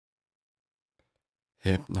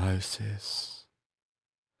Hypnosis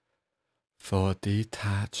for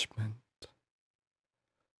detachment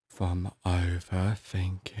from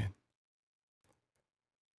overthinking.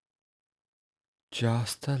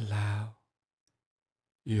 Just allow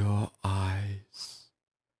your eyes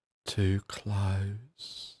to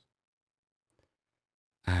close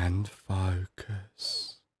and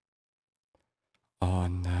focus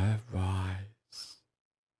on the rise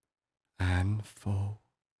and fall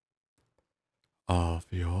of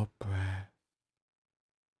your breath.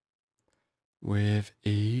 With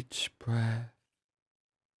each breath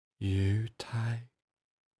you take,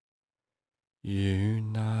 you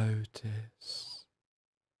notice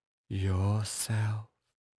yourself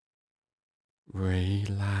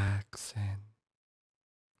relaxing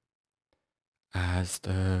as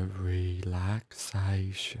the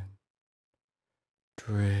relaxation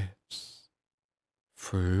drifts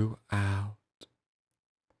throughout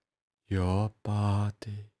your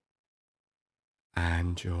body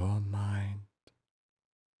and your mind.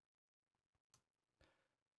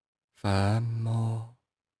 The more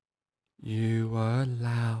you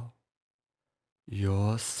allow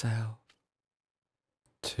yourself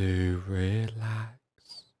to relax,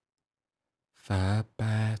 the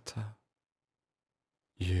better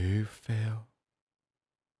you feel,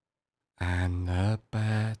 and the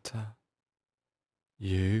better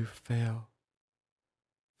you feel,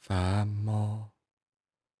 the more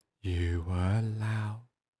you allow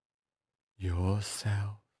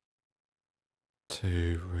yourself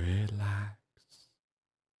to relax.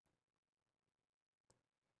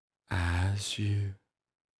 As you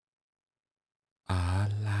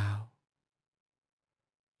allow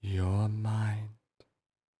your mind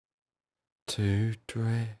to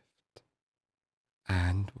drift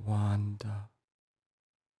and wander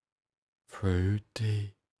through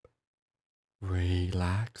deep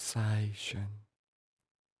relaxation,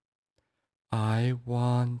 I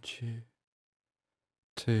want you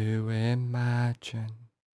to imagine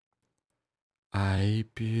a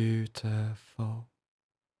beautiful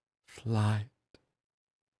flight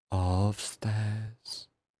of stairs,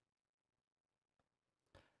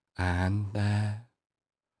 and there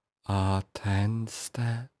are 10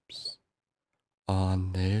 steps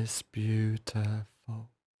on this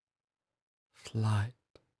beautiful flight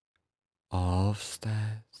of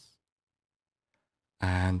stairs,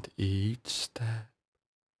 and each step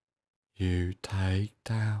you take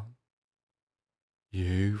down,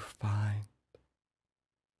 you find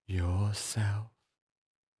yourself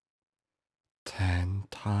 10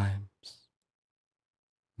 times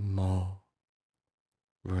more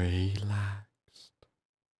relaxed,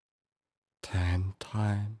 10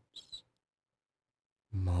 times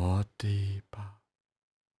more deeper,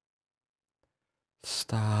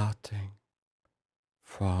 starting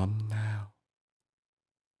from now.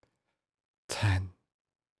 10.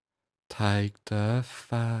 Take the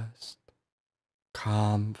first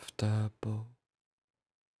comfortable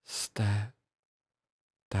step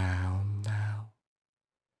down now,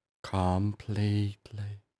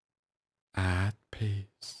 completely at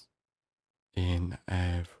peace in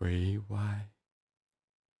every way.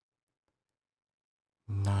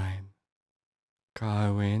 9.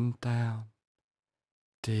 Going down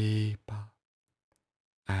deeper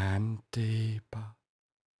and deeper,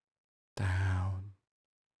 down,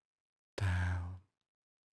 down,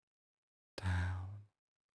 down.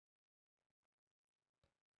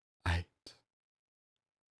 8.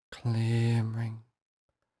 Clearing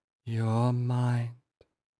your mind,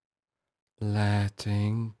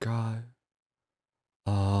 letting go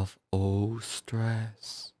of all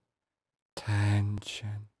stress,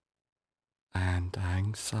 tension, and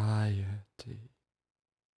anxiety.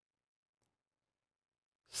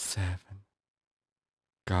 7.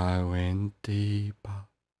 Going deeper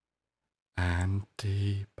and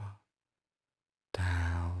deeper,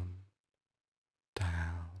 down,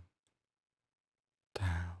 down,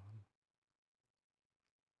 down.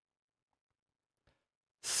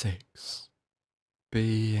 6.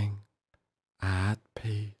 Being at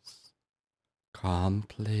peace,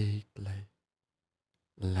 completely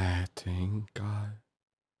letting go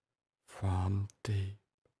from deep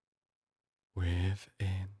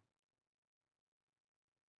within.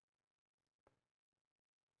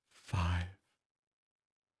 5.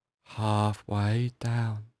 Halfway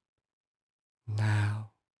down,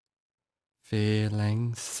 now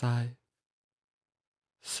feeling safe,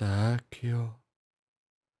 secure,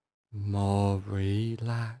 more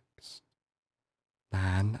relaxed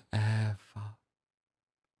than ever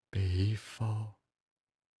before.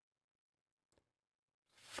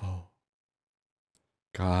 4.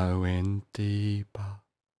 Going deeper,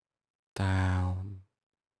 down,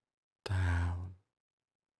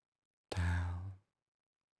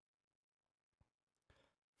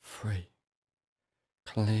 free,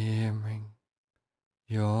 clearing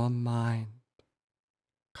your mind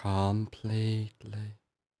completely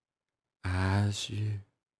as you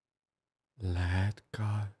let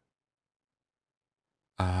go,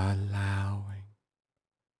 allowing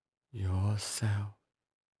yourself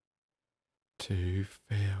to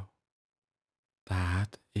feel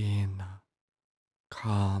that inner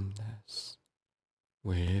calmness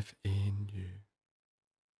within you.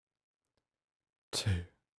 2.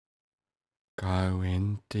 Go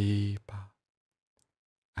in deeper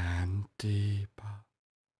and deeper,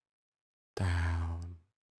 down,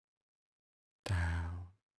 down,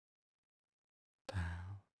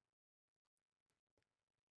 down.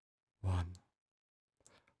 1.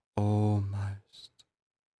 Almost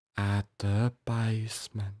at the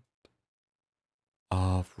basement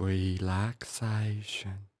of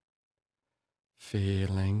relaxation,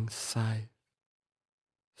 feeling safe,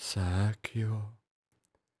 secure,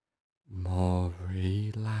 more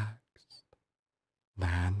relaxed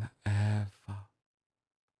than ever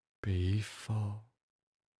before.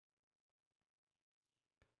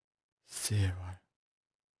 0.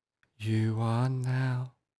 You are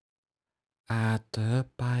now at the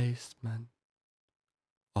basement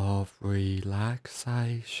of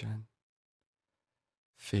relaxation,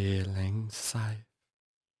 feeling safe,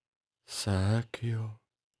 secure,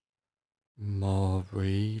 more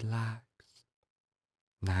relaxed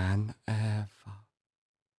than ever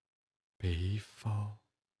before.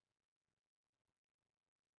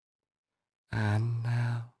 And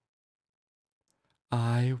now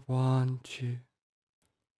I want you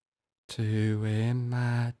to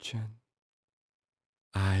imagine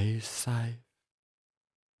a safe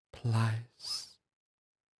place.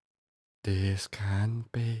 This can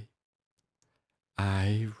be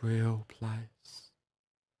a real place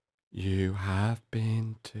you have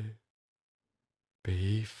been to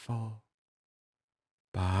before,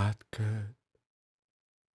 but could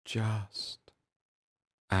just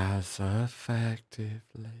as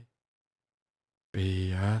effectively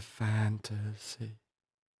be a fantasy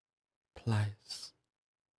place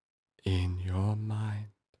in your mind.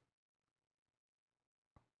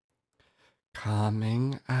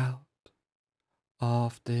 Coming out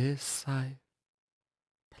of this safe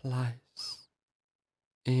place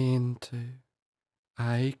into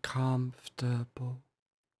a comfortable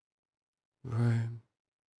room,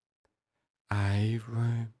 a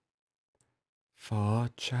room for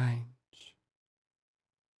change,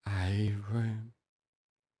 a room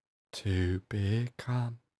to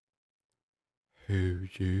become who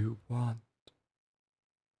you want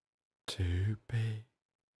to be,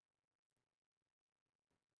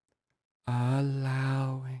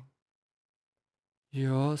 allowing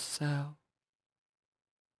yourself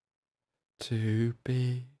to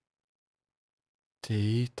be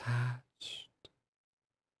detached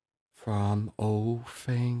from all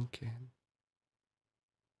thinking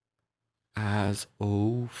as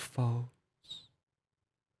all thoughts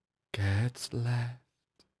gets left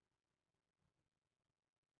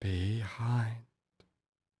behind.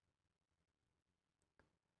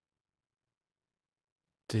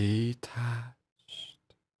 Detached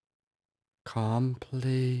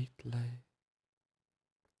completely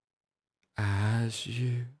as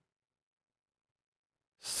you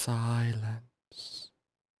silence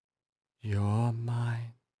your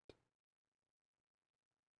mind,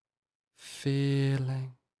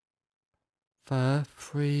 feeling the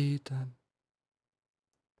freedom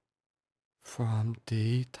from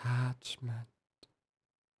detachment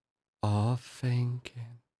of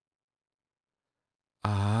thinking.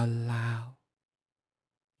 Allow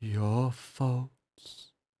your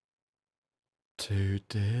thoughts to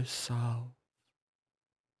dissolve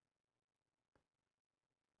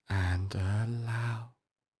and allow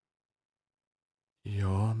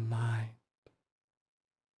your mind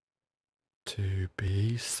to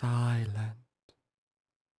be silent,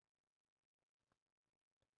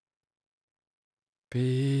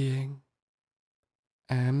 being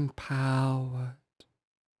empowered,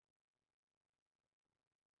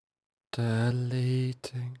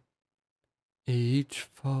 deleting each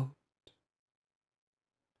thought,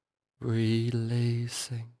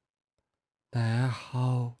 releasing their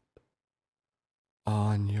hold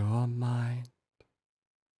on your mind,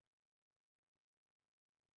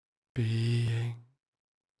 being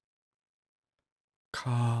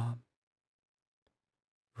calm,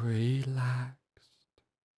 relaxed,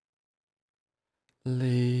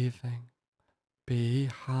 leaving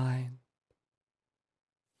behind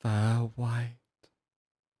the weight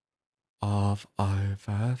of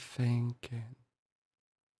overthinking,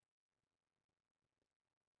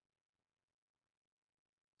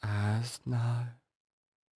 as now,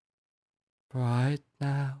 right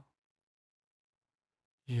now,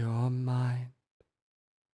 your mind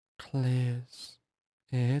clears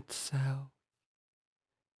itself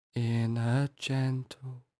in a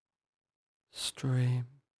gentle stream,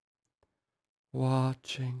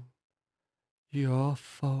 watching your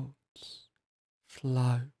thoughts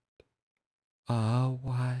float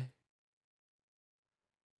away,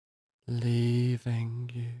 leaving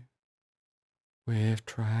you with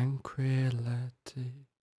tranquility,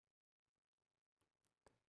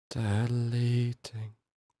 deleting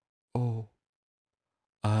all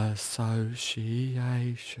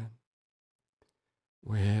association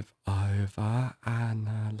with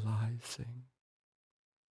over-analyzing.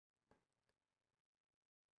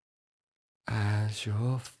 As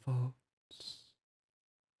your thoughts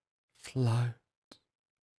float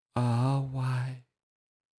away,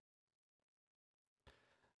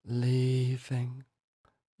 leaving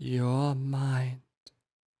your mind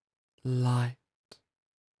light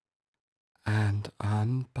and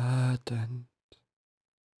unburdened,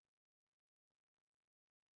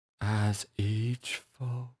 as each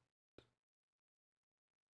thought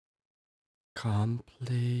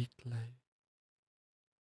completely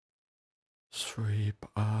sweep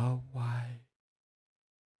away,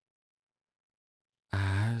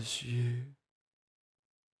 as you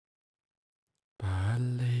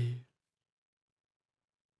believe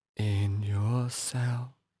in yourself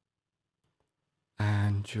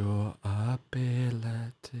and your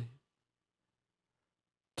ability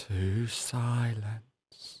to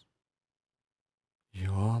silence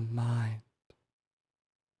your mind,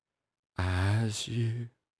 as you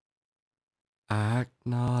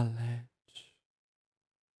acknowledge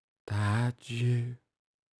that you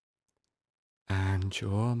and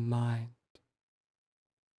your mind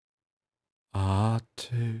are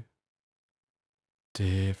two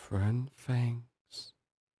different things,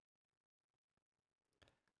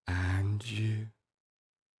 and you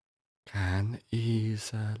can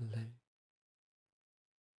easily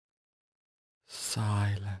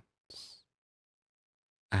silence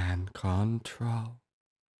and control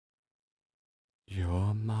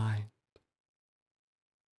your mind.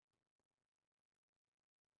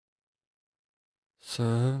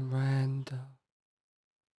 Surrender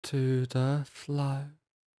to the flow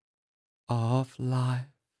of life,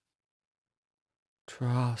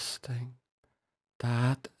 trusting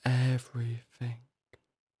that everything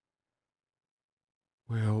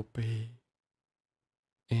will be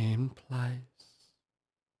in place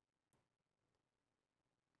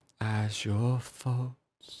as your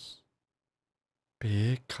thoughts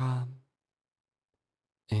become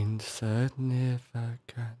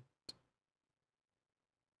insignificant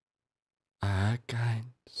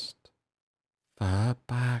against the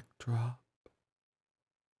backdrop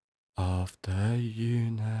of the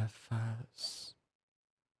universe.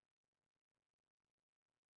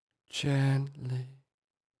 Gently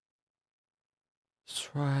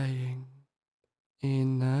swaying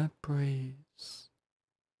in the breeze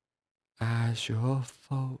as your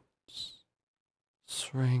thoughts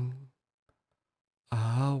swing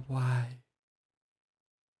away,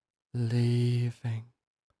 leaving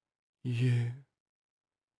you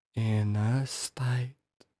in a state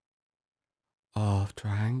of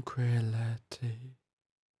tranquility,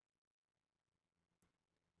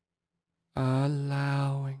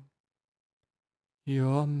 allowing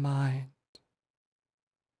your mind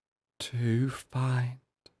to find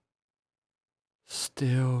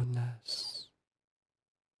stillness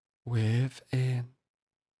within.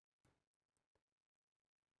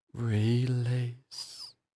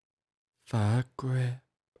 Release the grip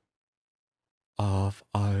of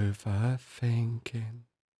overthinking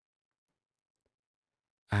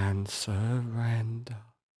and surrender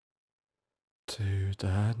to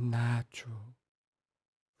the natural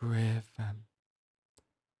rhythm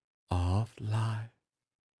of life,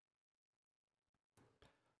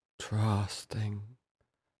 trusting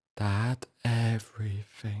that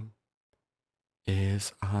everything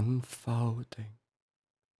is unfolding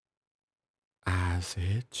as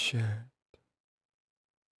it should.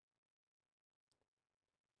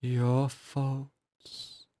 Your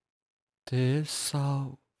thoughts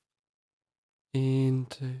dissolve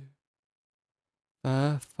into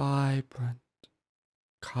the vibrant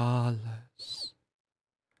colors,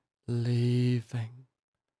 leaving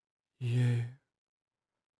you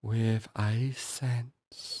with a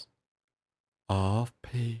sense of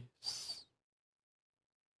peace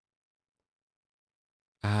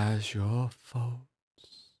as your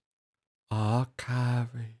thoughts are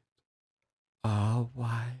carried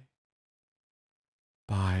away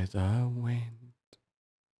by the wind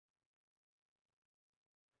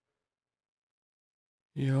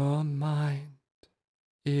Your mind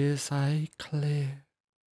is a clear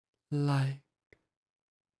lake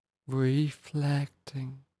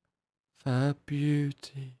reflecting the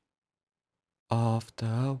beauty of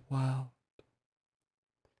the world,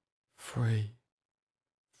 free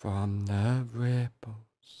from the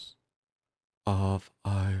ripples of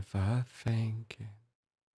overthinking.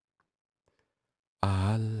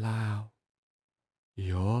 Allow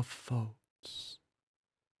your thoughts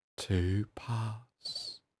to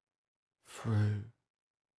pass through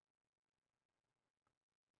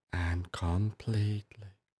and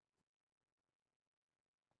completely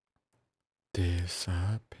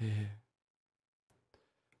disappear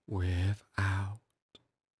without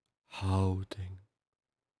holding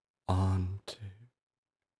onto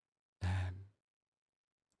them.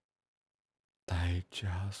 They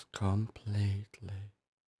just completely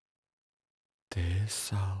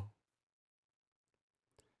dissolve,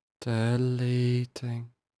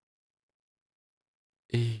 deleting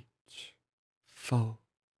each thought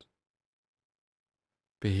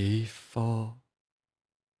before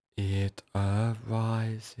it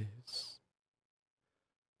arises,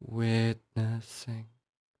 witnessing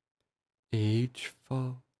each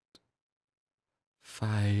thought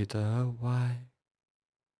fade away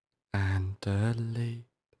and delete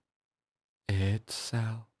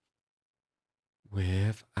itself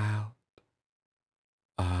without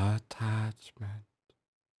attachment,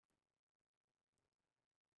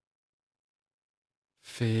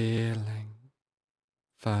 feeling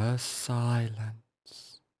the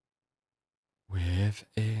silence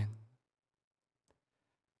within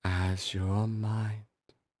as your mind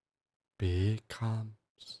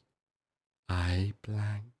becomes a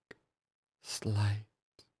blank slate,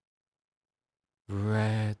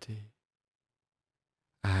 ready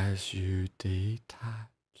as you detach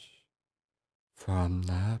from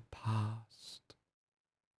the past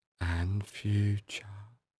and future.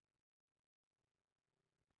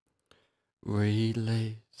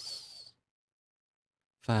 Release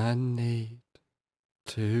the need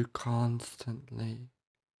to constantly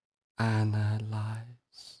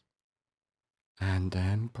analyze and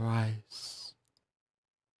embrace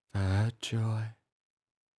the joy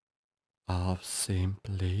of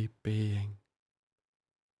simply being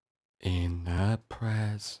in the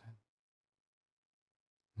present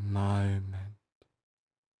moment,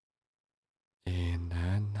 in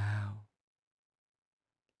the now,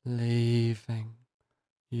 leaving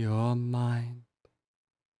your mind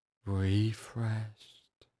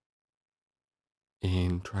refreshed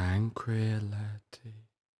in tranquility,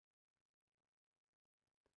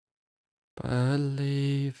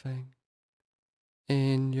 believing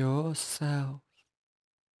in yourself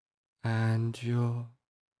and your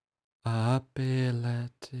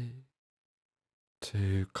ability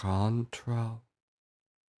to control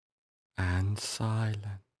and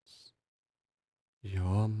silence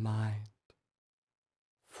your mind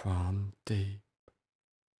from deep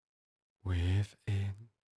within,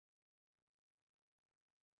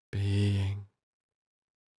 being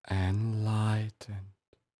enlightened,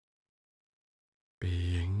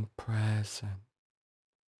 being present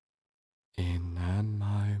in the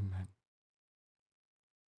moment,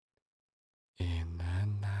 in the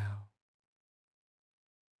now,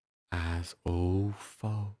 as all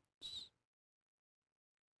thoughts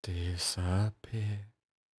disappear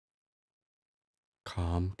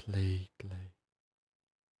completely,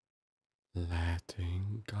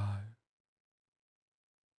 letting go,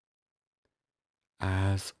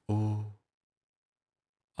 as all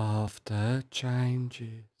of the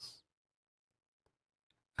changes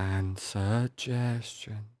and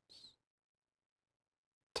suggestions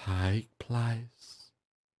take place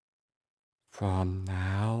from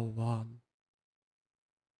now on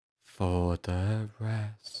for the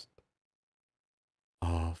rest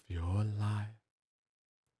of your life.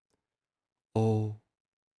 All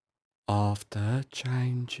of the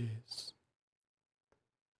changes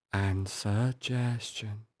and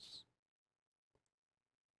suggestions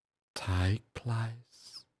take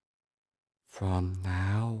place from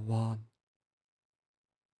now on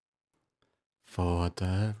for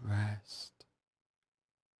the rest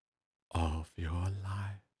of your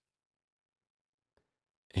life.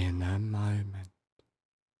 In a moment,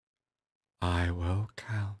 I will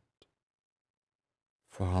count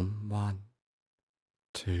from 1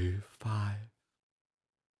 to 5,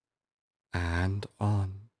 and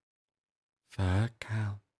on the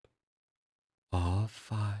count of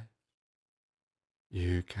 5,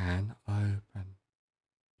 you can open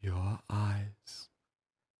your eyes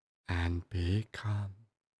and become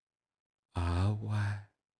aware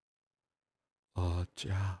or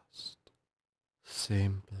just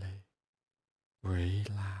simply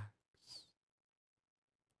relax.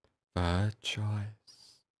 The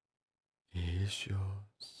choice is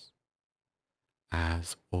yours,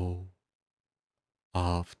 as all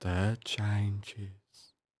of the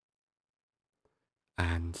changes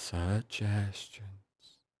and suggestions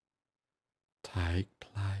take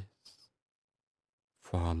place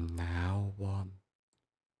from now on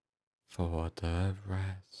for the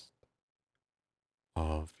rest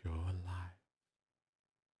of your life.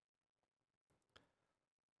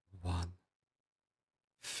 1.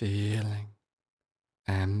 Feeling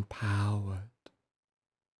empowered,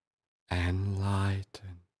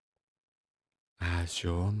 enlightened as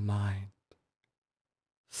your mind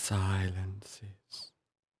silences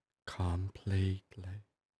completely.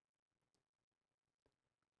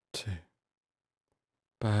 2.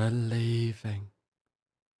 Believing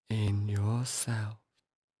in yourself,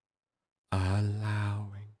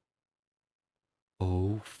 allowing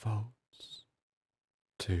all faults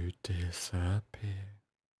to disappear.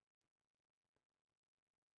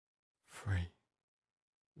 3.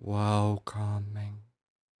 Welcoming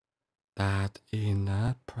that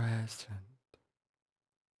inner present,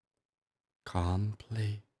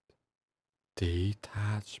 complete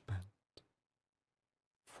detachment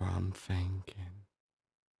from thinking.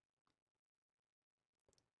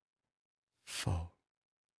 4.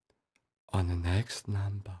 On the next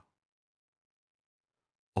number,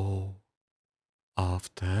 all of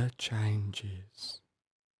the changes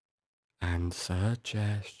and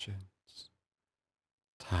suggestions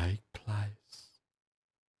take place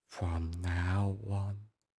from now on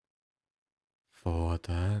for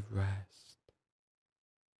the rest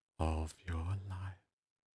of your life.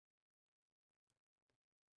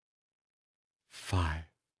 5.